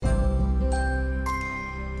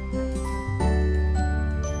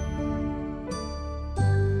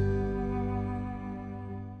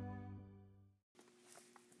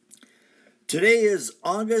Today is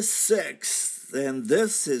August 6th, and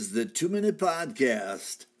this is the 2-Minute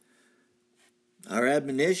Podcast. Our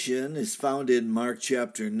admonition is found in Mark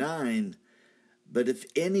chapter 9. But if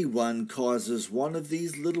anyone causes one of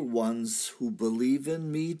these little ones who believe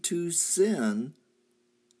in me to sin,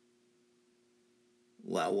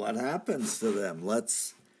 well, what happens to them?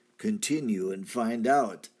 Let's continue and find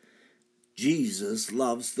out. Jesus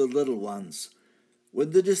loves the little ones.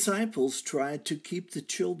 When the disciples tried to keep the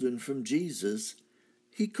children from Jesus,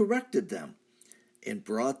 he corrected them and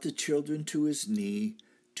brought the children to his knee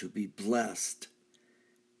to be blessed.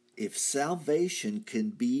 If salvation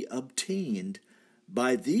can be obtained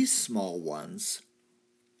by these small ones,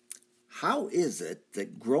 how is it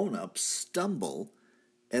that grown-ups stumble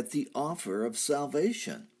at the offer of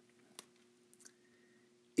salvation?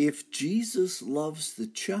 If Jesus loves the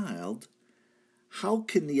child, how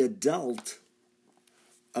can the adult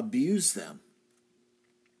abuse them?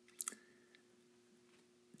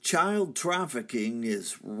 Child trafficking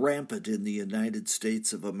is rampant in the United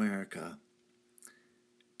States of America.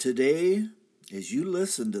 Today, as you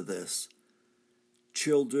listen to this,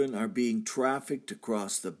 children are being trafficked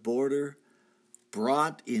across the border,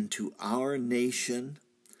 brought into our nation,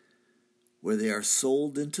 where they are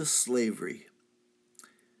sold into slavery.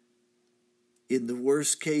 In the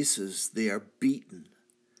worst cases, they are beaten,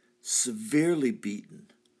 severely beaten,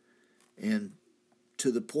 and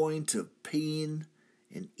to the point of pain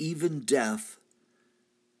and even death.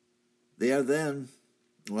 They are then,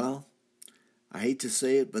 well, I hate to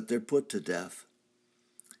say it, but they're put to death.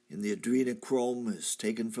 And the adrenochrome is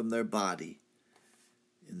taken from their body,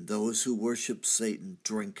 and those who worship Satan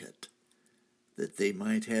drink it, that they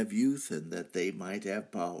might have youth and that they might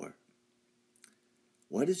have power.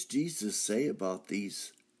 What does Jesus say about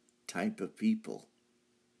these type of people?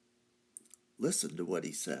 Listen to what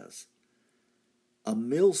he says. A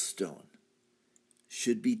millstone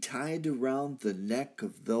should be tied around the neck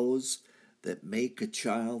of those that make a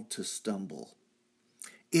child to stumble.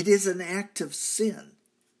 It is an act of sin.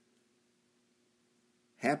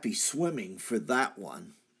 Happy swimming for that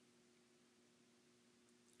one.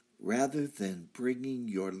 Rather than bringing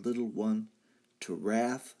your little one to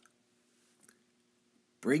wrath,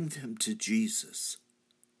 bring them to Jesus.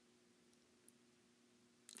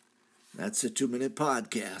 That's a 2-Minute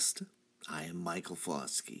Podcast. I am Michael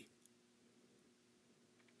Flosky.